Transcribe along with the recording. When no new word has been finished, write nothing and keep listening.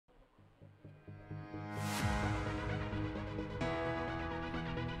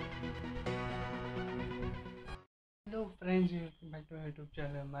Friends, welcome back to my YouTube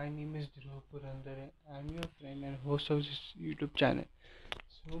channel. My name is Dhruv Purandare. I'm your friend and host of this YouTube channel.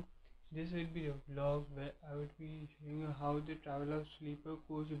 So, this will be a vlog where I would be showing you how the travel of sleeper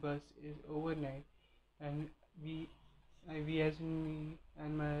coach bus is overnight, and we as in me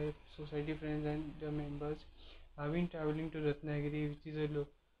and my society friends and the members have been traveling to Ratnagiri, which is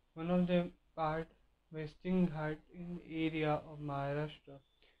one of the part Western Ghat in area of Maharashtra,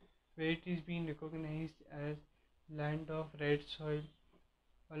 where it is being recognized as land of red soil.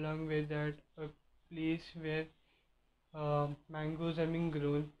 Along with that, a place where mangoes are being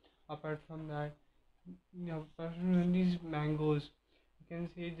grown. Apart from that, apart from these mangoes, you can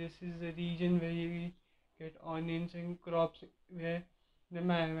say this is the region where you get onions and crops, where the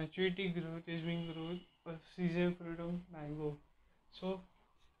maturity growth is being grown a season fruit of mango. So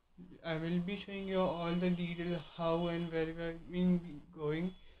I will be showing you all the details how and where we are being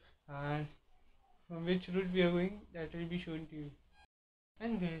going, and from which route we are going, that will be shown to you.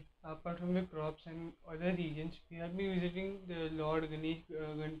 And we, apart from the crops and other regions, we have been visiting the Lord Ganesh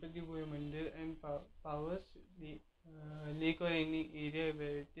Ganpati Boy Mandir and Powers lake or any area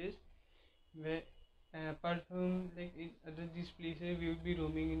where it is. Where apart from like in other these places, we will be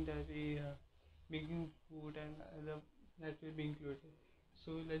roaming in that area, making food and other that will be included.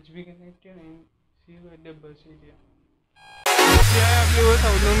 So let's be connected and see you at the bus area. Yeah, आपले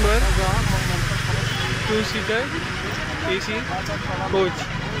south number 2-seater AC coach.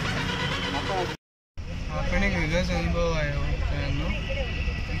 आपण एक वेगळाच अनुभव आहे मित्रांनो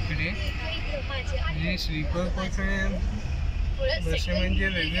इकडे. जे sleeper coach bus म्हणजे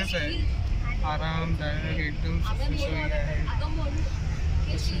वेगळंच आहे. आरामदायक एकदम सोयी आहे.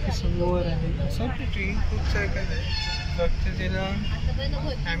 समोर आहे असं ट्रेन खूप सारखं आहे. फक्त त्याला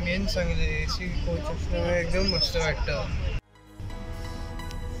ॲम्बियन्स चांगले आहे. AC कोच असल्यामुळे एकदम मस्त वाटतं.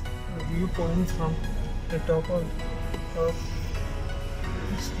 View points from the top of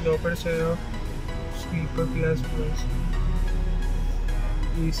the upper side of sleeper class bus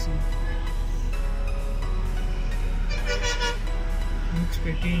AC. Looks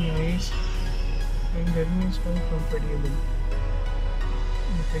pretty nice and journey is quite comfortable.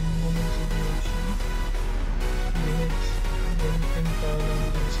 You can moment situation. Yes, then you can travel on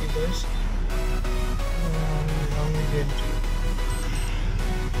the AC bus along with the entry.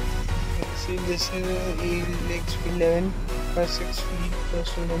 See, this is like 11/6 feet per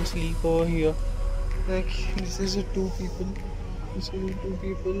student sleep over here. Like this is a two people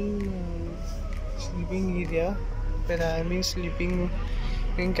sleeping area, but I am sleeping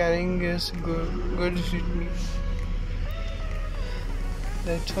and carrying this goods with me.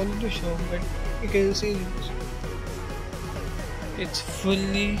 That's all to show, but you can see it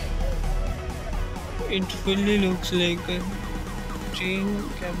fully looks like a train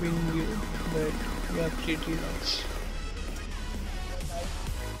cabin view, but yeah, pretty nice.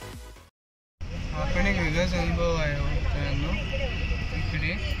 आपण एक वेगळाच अनुभव आहे मित्रांनो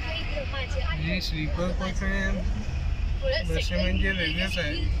इकडे. जे sleeper coach bus म्हणजे वेगळंच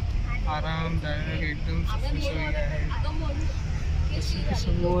आहे. आरामदायक एकदम सोयी आहे.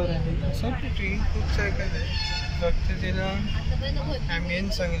 समोर आहे असं ट्रेन खूप सारखं आहे. फक्त त्याला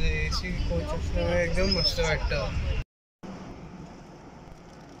ॲम्बियन्स चांगले आहे. AC कोच असल्यामुळे एकदम मस्त वाटतं.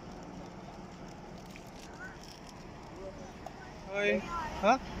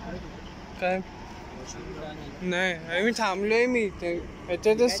 हा काय नाही आम्ही थांबलोय मी इथे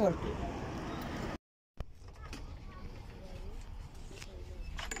ह्याच्यातच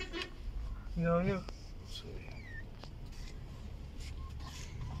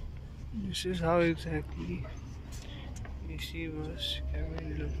This is how exactly AC bus cabin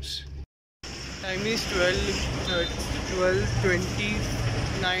looks. Time is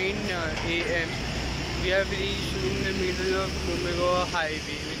 12:29 AM. We have reached in the middle of Mumbai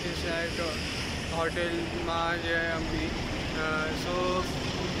highway, which is at Hotel Mahajayambi. So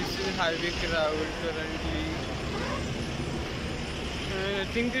this is highway crowd currently.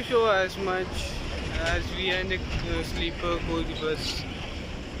 Nothing to show as much as we are in the sleeper coach bus.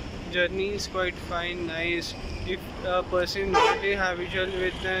 Journey is quite fine, nice. If a person not habitual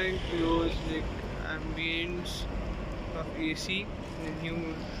with the close like ambience of AC, then you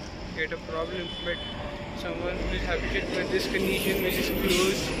get a problem. But someone who is habituated with this condition, which is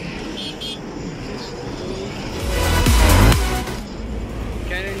closed,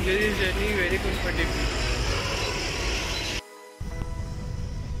 can enjoy this journey very comfortably.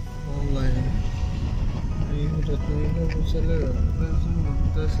 Oh man, I Ratnagiri पोहोचले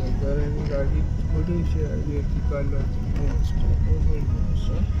मुद्दा सरकार आणि गाडी थोडीशी आली ती कालची मस्त.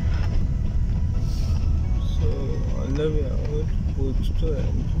 So on the way out पोचतोय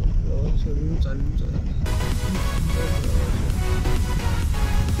प्रवास अजून चालूच आहे.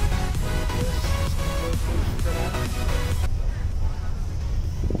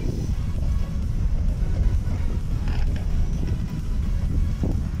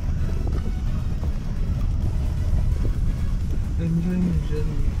 Enjoying the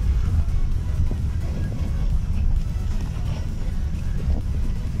journey.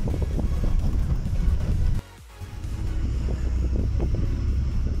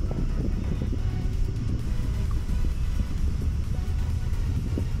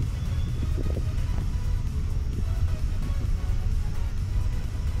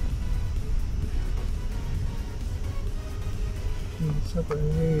 असं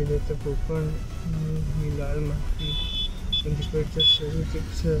पहिले गेलं तर कोकण ही लाल माती पण तिकडचं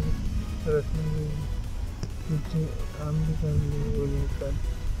शहरीचे रत्नागिरी तिथे आंबे चांगले बोलतात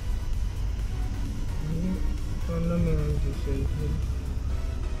आणि तोंडला मिळाली दिसेल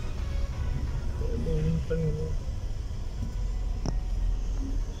दोन्ही पण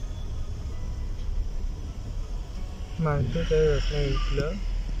मार्केट आहे रत्नागिरीतलं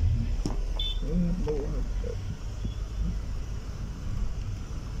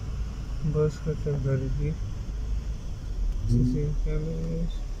बस करता गर्दी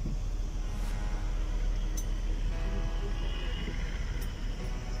cameras.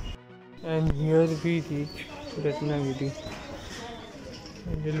 And here we reach Ratnagiri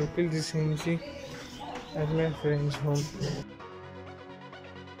and the local recency at my friend's home.